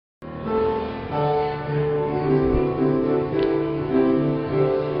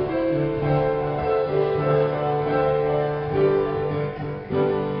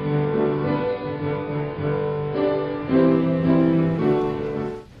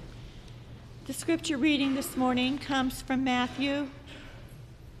scripture reading this morning comes from Matthew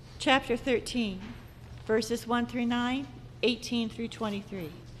chapter 13, verses 1 through 9, 18 through 23.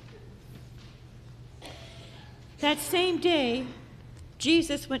 That same day,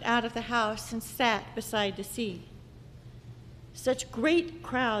 Jesus went out of the house and sat beside the sea. Such great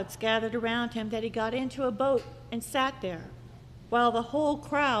crowds gathered around him that he got into a boat and sat there, while the whole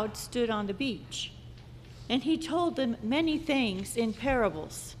crowd stood on the beach. And he told them many things in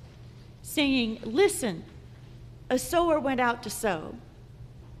parables, saying, "Listen, a sower went out to sow,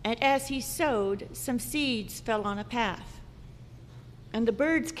 and as he sowed, some seeds fell on a path, and the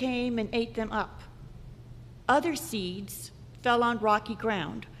birds came and ate them up. Other seeds fell on rocky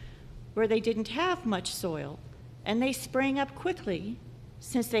ground, where they didn't have much soil, and they sprang up quickly,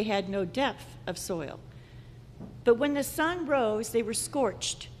 since they had no depth of soil. But when the sun rose, they were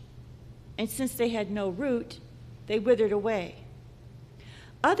scorched, and since they had no root, they withered away.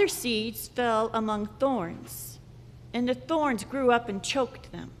 Other seeds fell among thorns, and the thorns grew up and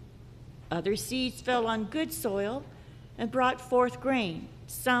choked them. Other seeds fell on good soil and brought forth grain,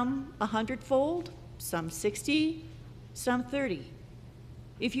 some 100-fold, some 60, some 30.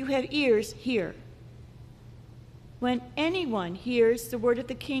 If you have ears, hear. When anyone hears the word of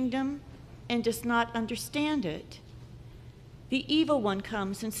the kingdom and does not understand it, the evil one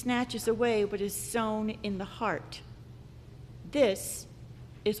comes and snatches away what is sown in the heart. This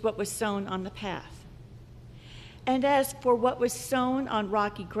is what was sown on the path. And as for what was sown on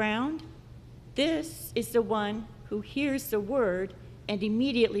rocky ground, this is the one who hears the word and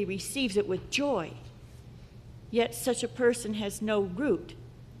immediately receives it with joy. Yet such a person has no root,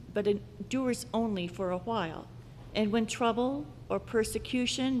 but endures only for a while. And when trouble or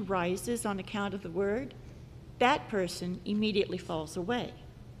persecution rises on account of the word, that person immediately falls away.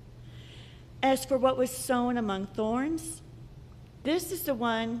 As for what was sown among thorns, this is the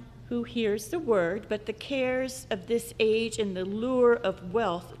one who hears the word, but the cares of this age and the lure of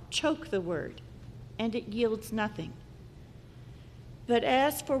wealth choke the word, and it yields nothing. But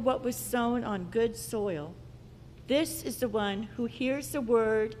as for what was sown on good soil, this is the one who hears the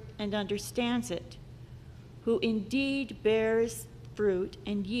word and understands it, who indeed bears fruit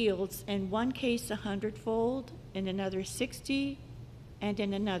and yields, in one case 100-fold, in another 60, and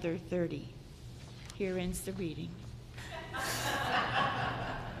in another 30. Here ends the reading.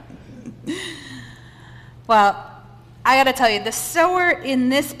 Well, I got to tell you, the sower in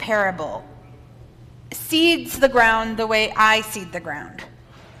this parable seeds the ground the way I seed the ground.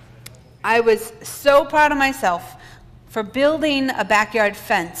 I was so proud of myself for building a backyard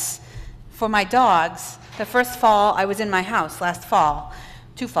fence for my dogs the first fall I was in my house, last fall,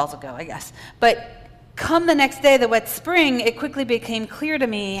 2 falls ago, I guess. But come the next day, the wet spring, it quickly became clear to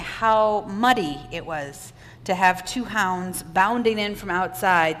me how muddy it was to have 2 hounds bounding in from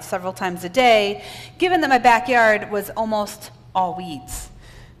outside several times a day, given that my backyard was almost all weeds.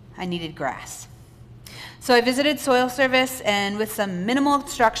 I needed grass. So I visited Soil Service and with some minimal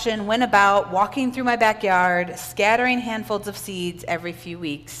instruction went about walking through my backyard, scattering handfuls of seeds every few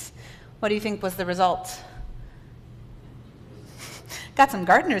weeks. What do you think was the result? Got some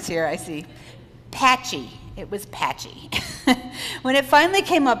gardeners here, I see. Patchy. It was patchy. When it finally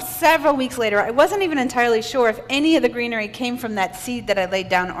came up several weeks later, I wasn't even entirely sure if any of the greenery came from that seed that I laid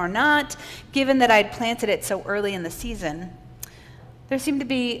down or not, given that I'd planted it so early in the season. There seemed to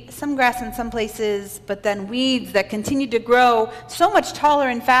be some grass in some places, but then weeds that continued to grow so much taller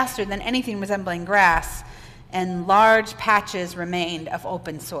and faster than anything resembling grass, and large patches remained of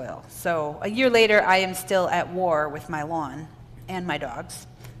open soil. So a year later, I am still at war with my lawn and my dogs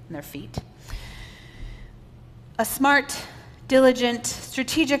and their feet. A smart, diligent,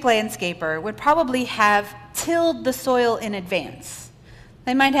 strategic landscaper would probably have tilled the soil in advance.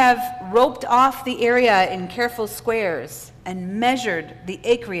 They might have roped off the area in careful squares and measured the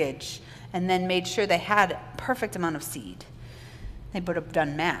acreage and then made sure they had a perfect amount of seed. They would have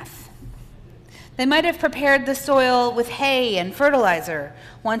done math. They might have prepared the soil with hay and fertilizer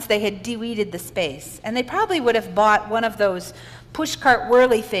once they had de-weeded the space. And they probably would have bought one of those pushcart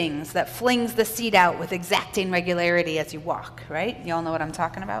whirly things that flings the seed out with exacting regularity as you walk, right? You all know what I'm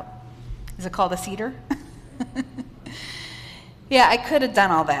talking about? Is it called a seeder? Yeah, I could have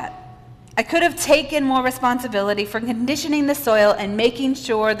done all that. I could have taken more responsibility for conditioning the soil and making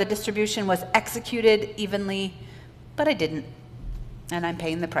sure the distribution was executed evenly, but I didn't, and I'm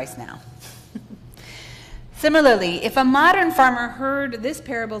paying the price now. Similarly, if a modern farmer heard this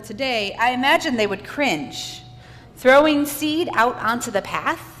parable today, I imagine they would cringe. Throwing seed out onto the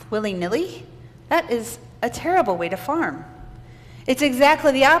path willy-nilly, that is a terrible way to farm. It's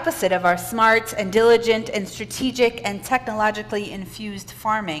exactly the opposite of our smart and diligent and strategic and technologically infused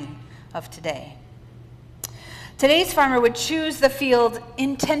farming of today. Today's farmer would choose the field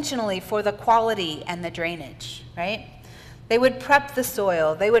intentionally for the quality and the drainage, right? They would prep the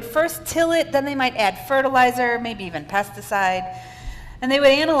soil. They would first till it, then they might add fertilizer, maybe even pesticide, and they would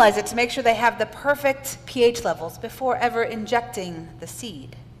analyze it to make sure they have the perfect pH levels before ever injecting the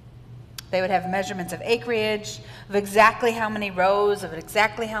seed. They would have measurements of acreage, of exactly how many rows, of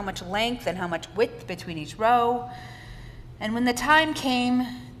exactly how much length and how much width between each row. And when the time came,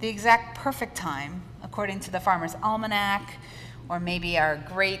 the exact perfect time, according to the farmer's almanac, or maybe our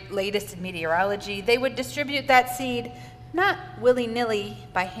great latest in meteorology, they would distribute that seed not willy-nilly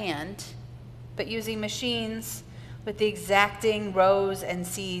by hand, but using machines with the exacting rows and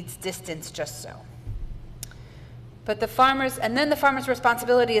seeds distanced just so. But the farmer's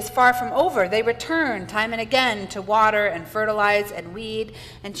responsibility is far from over. They return time and again to water and fertilize and weed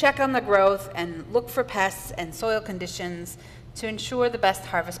and check on the growth and look for pests and soil conditions to ensure the best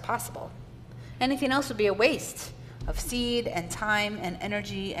harvest possible. Anything else would be a waste of seed and time and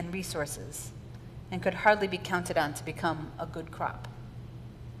energy and resources, and could hardly be counted on to become a good crop.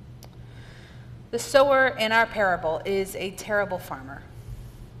 The sower in our parable is a terrible farmer.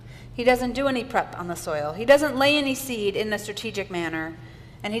 He doesn't do any prep on the soil. He doesn't lay any seed in a strategic manner,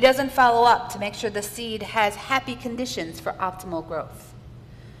 and he doesn't follow up to make sure the seed has happy conditions for optimal growth.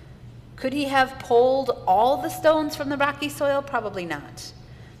 Could he have pulled all the stones from the rocky soil? Probably not.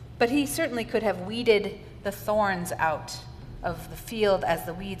 But he certainly could have weeded the thorns out of the field as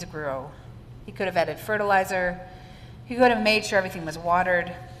the weeds grew. He could have added fertilizer. He could have made sure everything was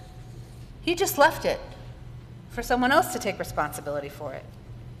watered. He just left it for someone else to take responsibility for it.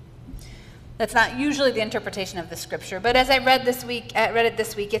 That's not usually the interpretation of the scripture, but as I read it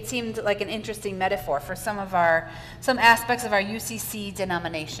this week, it seemed like an interesting metaphor for some aspects of our UCC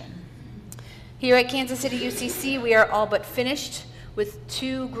denomination. Here at Kansas City UCC, we are all but finished with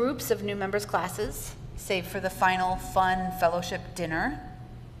 2 groups of new members' classes, save for the final fun fellowship dinner,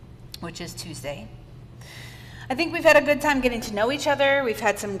 which is Tuesday. I think we've had a good time getting to know each other. We've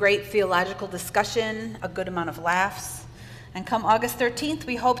had some great theological discussion, a good amount of laughs. And come August 13th,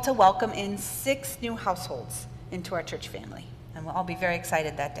 we hope to welcome in 6 new households into our church family. And we'll all be very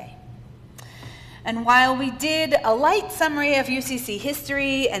excited that day. And while we did a light summary of UCC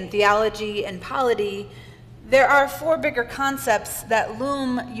history and theology and polity, there are 4 bigger concepts that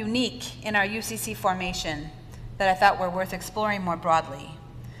loom unique in our UCC formation that I thought were worth exploring more broadly,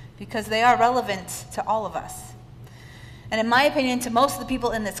 because they are relevant to all of us. And in my opinion, to most of the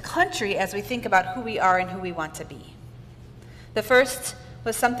people in this country as we think about who we are and who we want to be. The first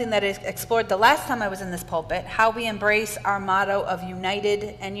was something that I explored the last time I was in this pulpit, how we embrace our motto of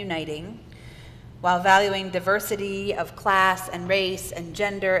united and uniting, while valuing diversity of class and race and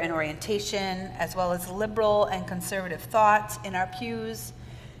gender and orientation, as well as liberal and conservative thoughts in our pews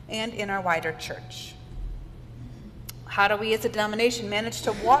and in our wider church. How do we as a denomination manage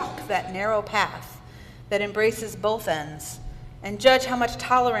to walk that narrow path that embraces both ends and judge how much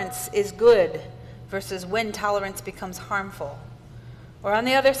tolerance is good versus when tolerance becomes harmful? Or on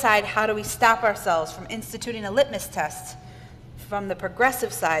the other side, how do we stop ourselves from instituting a litmus test from the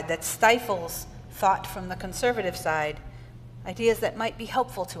progressive side that stifles thought from the conservative side, ideas that might be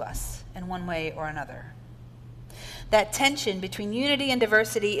helpful to us in one way or another? That tension between unity and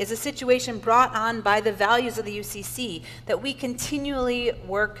diversity is a situation brought on by the values of the UCC, that we continually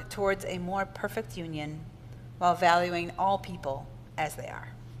work towards a more perfect union while valuing all people as they are.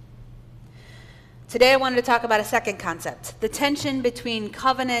 Today I wanted to talk about a second concept, the tension between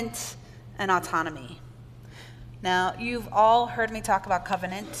covenant and autonomy. Now, you've all heard me talk about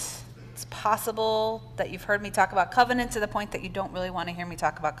covenant. It's possible that you've heard me talk about covenant to the point that you don't really want to hear me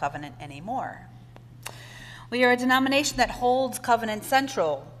talk about covenant anymore. We are a denomination that holds covenant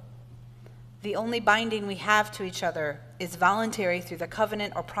central. The only binding we have to each other is voluntary through the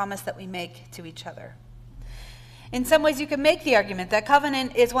covenant or promise that we make to each other. In some ways, you can make the argument that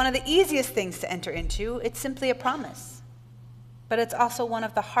covenant is one of the easiest things to enter into. It's simply a promise. But it's also one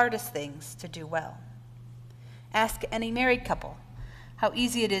of the hardest things to do well. Ask any married couple how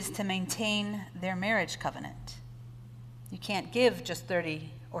easy it is to maintain their marriage covenant. You can't give just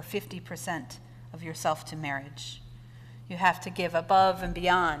 30 or 50% of yourself to marriage. You have to give above and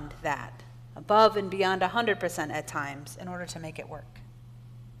beyond that, above and beyond 100% at times in order to make it work.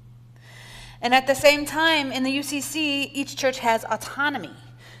 And at the same time, in the UCC, each church has autonomy.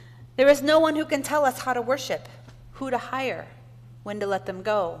 There is no one who can tell us how to worship, who to hire, when to let them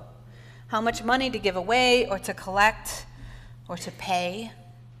go, how much money to give away or to collect or to pay,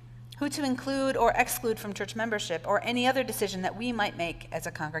 who to include or exclude from church membership, or any other decision that we might make as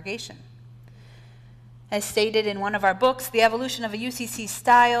a congregation. As stated in one of our books, The Evolution of a UCC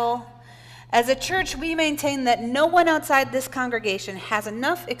Style, As a church, we maintain that no one outside this congregation has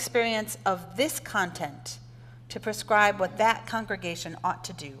enough experience of this content to prescribe what that congregation ought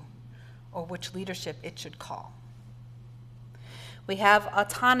to do or which leadership it should call. We have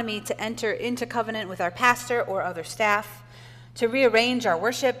autonomy to enter into covenant with our pastor or other staff, to rearrange our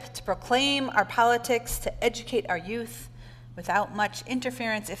worship, to proclaim our politics, to educate our youth without much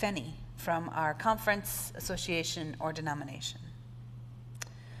interference, if any, from our conference, association, or denomination.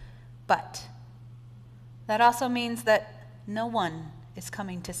 But that also means that no one is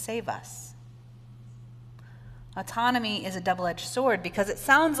coming to save us. Autonomy is a double-edged sword because it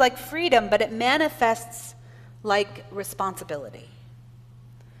sounds like freedom, but it manifests like responsibility.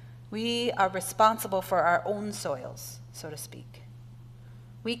 We are responsible for our own soils, so to speak.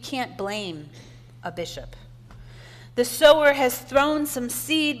 We can't blame a bishop. The sower has thrown some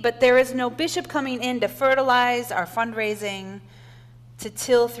seed, but there is no bishop coming in to fertilize our fundraising, to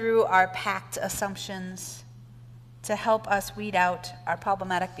till through our packed assumptions, to help us weed out our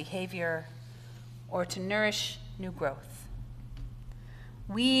problematic behavior, or to nourish new growth.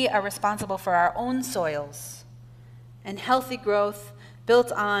 We are responsible for our own soils, and healthy growth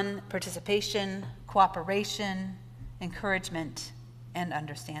built on participation, cooperation, encouragement, and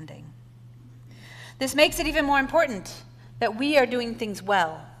understanding. This makes it even more important that we are doing things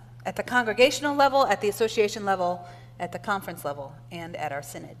well at the congregational level, at the association level, at the conference level, and at our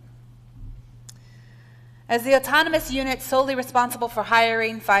synod. As the autonomous unit solely responsible for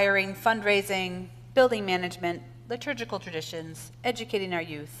hiring, firing, fundraising, building management, liturgical traditions, educating our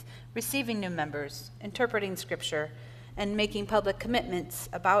youth, receiving new members, interpreting scripture, and making public commitments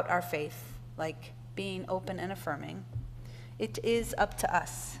about our faith, like being open and affirming, it is up to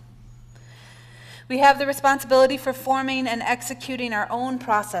us. We have the responsibility for forming and executing our own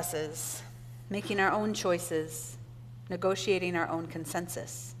processes, making our own choices, negotiating our own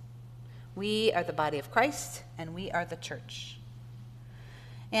consensus. We are the body of Christ, and we are the church.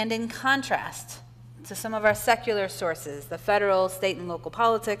 And in contrast to some of our secular sources, the federal, state, and local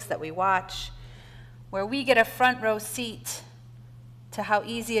politics that we watch, where we get a front row seat to how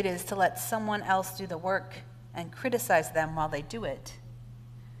easy it is to let someone else do the work and criticize them while they do it,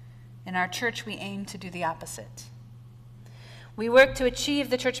 in our church we aim to do the opposite. We work to achieve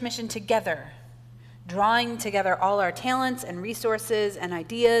the church mission together, drawing together all our talents and resources and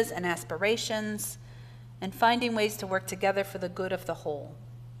ideas and aspirations, and finding ways to work together for the good of the whole.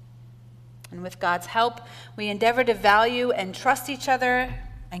 And with God's help, we endeavor to value and trust each other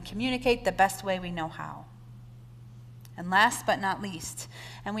and communicate the best way we know how. And last but not least,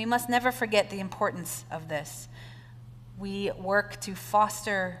 and we must never forget the importance of this, we work to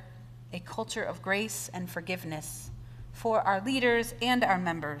foster a culture of grace and forgiveness for our leaders and our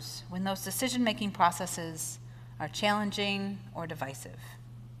members when those decision-making processes are challenging or divisive.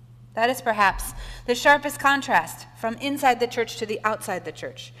 That is perhaps the sharpest contrast from inside the church to the outside the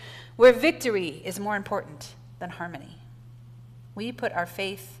church, where victory is more important than harmony. We put our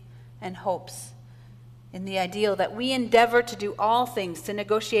faith and hopes in the ideal that we endeavor to do all things, to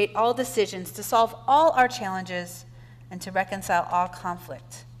negotiate all decisions, to solve all our challenges, and to reconcile all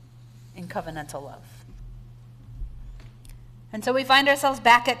conflict in covenantal love. And so we find ourselves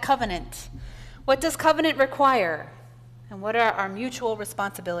back at covenant. What does covenant require? And what are our mutual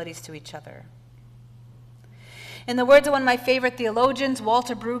responsibilities to each other? In the words of one of my favorite theologians,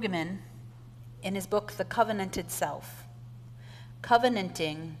 Walter Brueggemann, in his book, The Covenanted Self,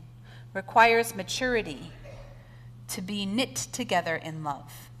 covenanting requires maturity to be knit together in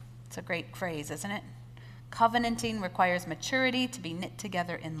love. It's a great phrase, isn't it? Covenanting requires maturity to be knit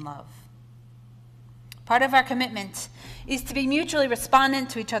together in love. Part of our commitment is to be mutually respondent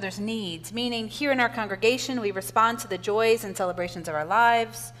to each other's needs, meaning here in our congregation we respond to the joys and celebrations of our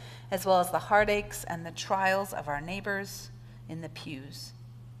lives, as well as the heartaches and the trials of our neighbors in the pews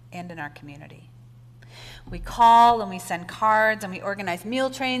and in our community. We call and we send cards and we organize meal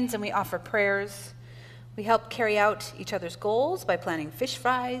trains and we offer prayers. We help carry out each other's goals by planning fish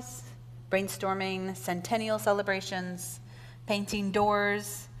fries, brainstorming centennial celebrations, painting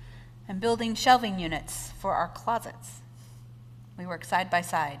doors, and building shelving units for our closets. We work side by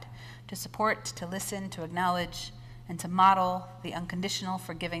side to support, to listen, to acknowledge, and to model the unconditional,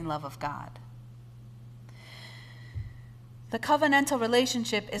 forgiving love of God. The covenantal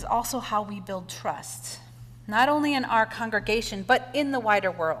relationship is also how we build trust, not only in our congregation, but in the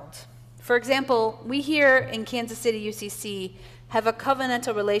wider world. For example, we here in Kansas City UCC have a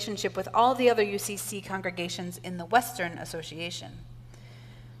covenantal relationship with all the other UCC congregations in the Western Association.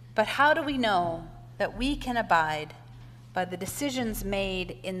 But how do we know that we can abide by the decisions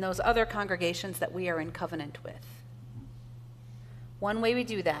made in those other congregations that we are in covenant with? One way we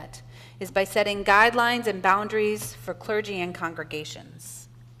do that is by setting guidelines and boundaries for clergy and congregations.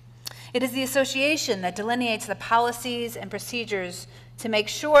 It is the association that delineates the policies and procedures to make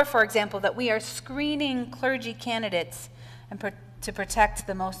sure, for example, that we are screening clergy candidates and to protect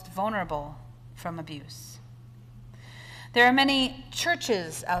the most vulnerable from abuse. There are many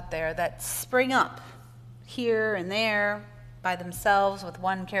churches out there that spring up here and there by themselves with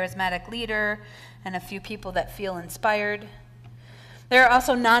one charismatic leader and a few people that feel inspired. There are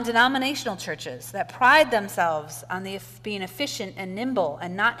also non-denominational churches that pride themselves on being efficient and nimble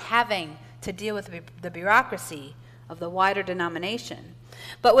and not having to deal with the bureaucracy of the wider denomination.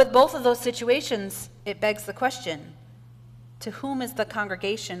 But with both of those situations, it begs the question, to whom is the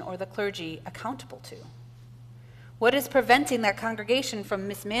congregation or the clergy accountable to? What is preventing that congregation from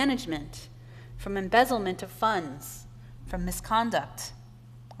mismanagement, from embezzlement of funds, from misconduct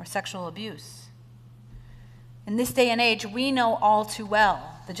or sexual abuse? In this day and age, we know all too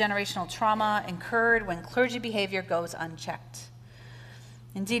well the generational trauma incurred when clergy behavior goes unchecked.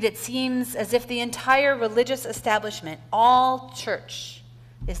 Indeed, it seems as if the entire religious establishment, all church,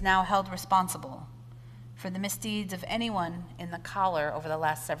 is now held responsible for the misdeeds of anyone in the collar over the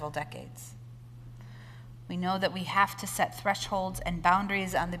last several decades. We know that we have to set thresholds and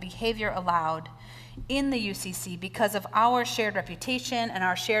boundaries on the behavior allowed in the UCC because of our shared reputation and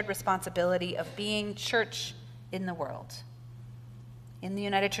our shared responsibility of being church in the world. In the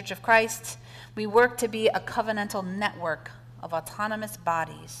United Church of Christ, we work to be a covenantal network of autonomous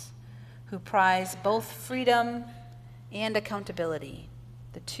bodies who prize both freedom and accountability,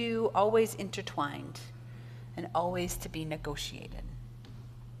 the two always intertwined and always to be negotiated.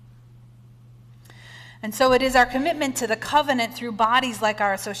 And so it is our commitment to the covenant through bodies like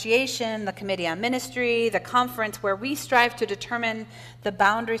our association, the Committee on Ministry, the conference, where we strive to determine the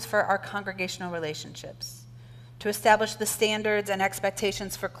boundaries for our congregational relationships, to establish the standards and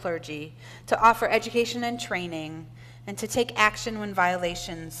expectations for clergy, to offer education and training, and to take action when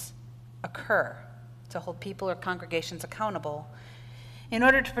violations occur, to hold people or congregations accountable, in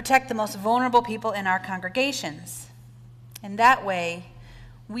order to protect the most vulnerable people in our congregations. In that way,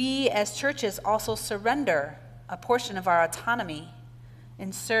 we as churches also surrender a portion of our autonomy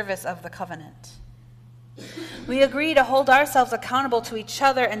in service of the covenant. We agree to hold ourselves accountable to each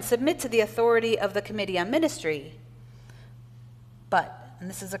other and submit to the authority of the Committee on Ministry. But, and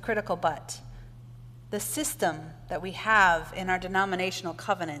this is a critical but, the system that we have in our denominational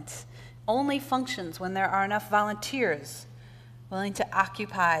covenant only functions when there are enough volunteers willing to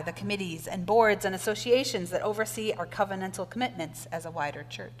occupy the committees and boards and associations that oversee our covenantal commitments as a wider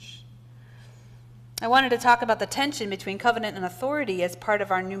church. I wanted to talk about the tension between covenant and authority as part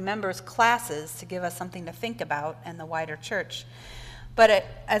of our new members' classes to give us something to think about and the wider church. But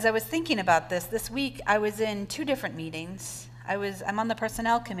as I was thinking about this week I was in two different meetings. I'm on the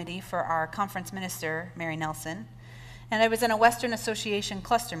personnel committee for our conference minister, Mary Nelson, and I was in a Western Association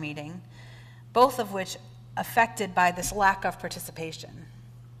cluster meeting, both of which affected by this lack of participation.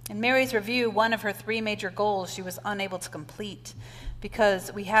 In Mary's review, one of her three major goals she was unable to complete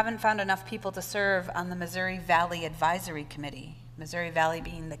because we haven't found enough people to serve on the Missouri Valley Advisory Committee, Missouri Valley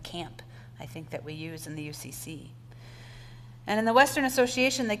being the camp, I think, that we use in the UCC. And in the Western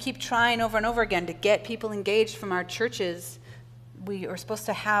Association, they keep trying over and over again to get people engaged from our churches. We are supposed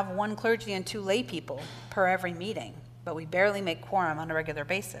to have one clergy and two lay people per every meeting, but we barely make quorum on a regular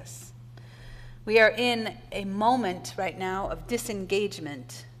basis. We are in a moment right now of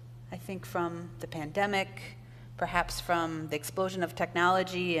disengagement, I think from the pandemic, perhaps from the explosion of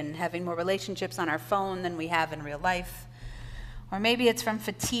technology and having more relationships on our phone than we have in real life. Or maybe it's from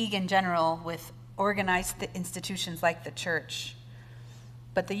fatigue in general with organized institutions like the church.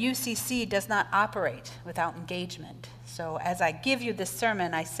 But the UCC does not operate without engagement. So as I give you this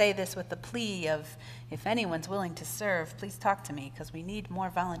sermon, I say this with the plea of, if anyone's willing to serve, please talk to me, because we need more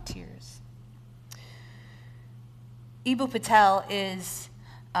volunteers. Ibu Patel is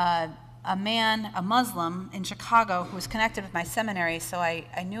a Muslim in Chicago who was connected with my seminary, so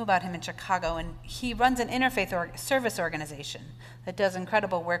I knew about him in Chicago, and he runs an interfaith service organization that does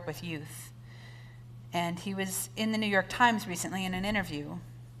incredible work with youth. And he was in the New York Times recently in an interview.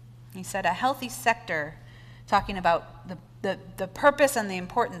 He said, a healthy sector, talking about the purpose and the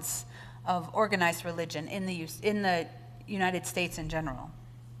importance of organized religion in the United States in general.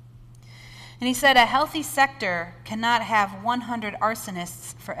 And he said, a healthy sector cannot have 100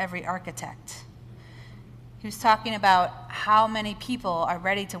 arsonists for every architect. He was talking about how many people are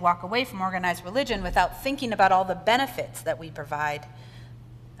ready to walk away from organized religion without thinking about all the benefits that we provide,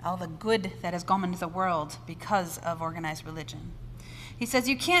 all the good that has gone into the world because of organized religion. He says,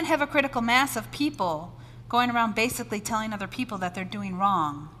 you can't have a critical mass of people going around basically telling other people that they're doing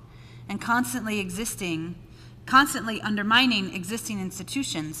wrong, and constantly undermining existing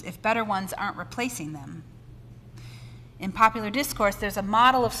institutions if better ones aren't replacing them. In popular discourse, there's a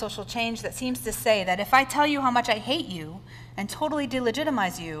model of social change that seems to say that if I tell you how much I hate you and totally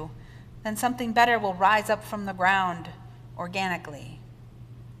delegitimize you, then something better will rise up from the ground organically.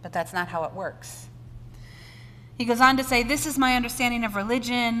 But that's not how it works. He goes on to say, this is my understanding of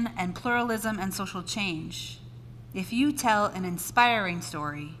religion and pluralism and social change. If you tell an inspiring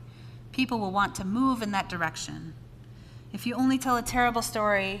story, people will want to move in that direction. If you only tell a terrible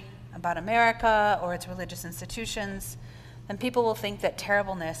story about America or its religious institutions, then people will think that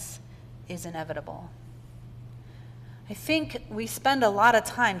terribleness is inevitable. I think we spend a lot of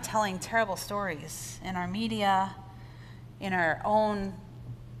time telling terrible stories in our media, in our own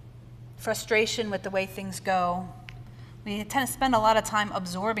frustration with the way things go. We tend to spend a lot of time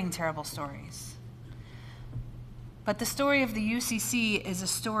absorbing terrible stories. But the story of the UCC is a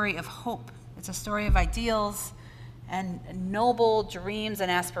story of hope. It's a story of ideals and noble dreams and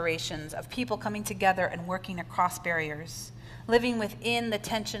aspirations of people coming together and working across barriers, living within the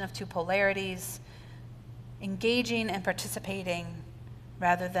tension of two polarities, engaging and participating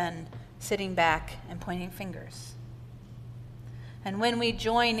rather than sitting back and pointing fingers. And when we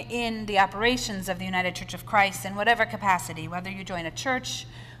join in the operations of the United Church of Christ in whatever capacity, whether you join a church,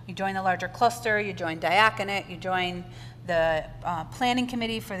 you join a larger cluster, you join diaconate, you join the planning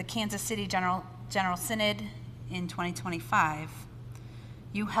committee for the Kansas City General Synod in 2025,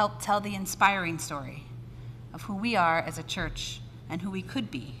 you help tell the inspiring story of who we are as a church and who we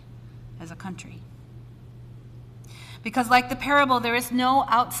could be as a country. Because like the parable, there is no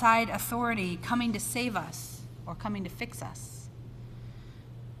outside authority coming to save us or coming to fix us,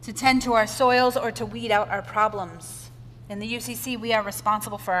 to tend to our soils or to weed out our problems. In the UCC, we are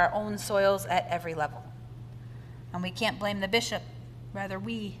responsible for our own soils at every level. And we can't blame the bishop. Rather,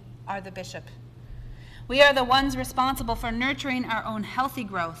 we are the bishop. We are the ones responsible for nurturing our own healthy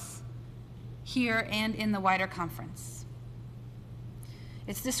growth here and in the wider conference.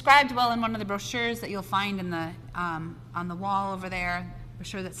 It's described well in one of the brochures that you'll find in the, on the wall over there, a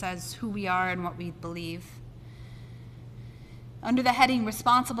brochure that says who we are and what we believe. Under the heading,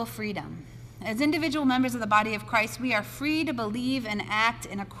 Responsible Freedom. As individual members of the body of Christ, we are free to believe and act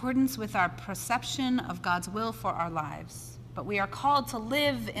in accordance with our perception of God's will for our lives. But we are called to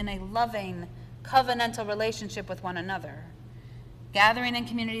live in a loving, covenantal relationship with one another, gathering in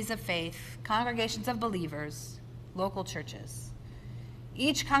communities of faith, congregations of believers, local churches.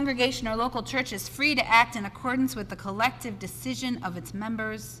 Each congregation or local church is free to act in accordance with the collective decision of its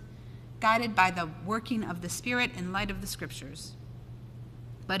members, guided by the working of the Spirit in light of the Scriptures.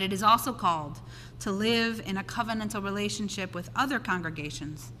 But it is also called to live in a covenantal relationship with other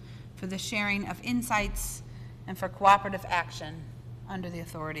congregations for the sharing of insights and for cooperative action under the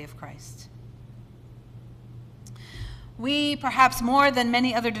authority of Christ. We, perhaps more than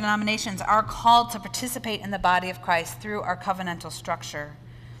many other denominations, are called to participate in the body of Christ through our covenantal structure.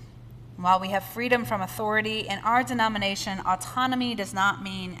 While we have freedom from authority in our denomination, autonomy does not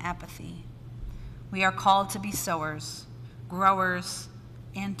mean apathy. We are called to be sowers, growers,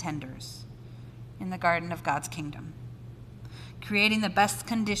 and tenders in the garden of God's kingdom, creating the best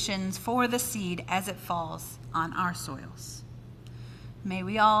conditions for the seed as it falls on our soils. May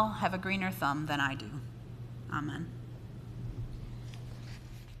we all have a greener thumb than I do. Amen.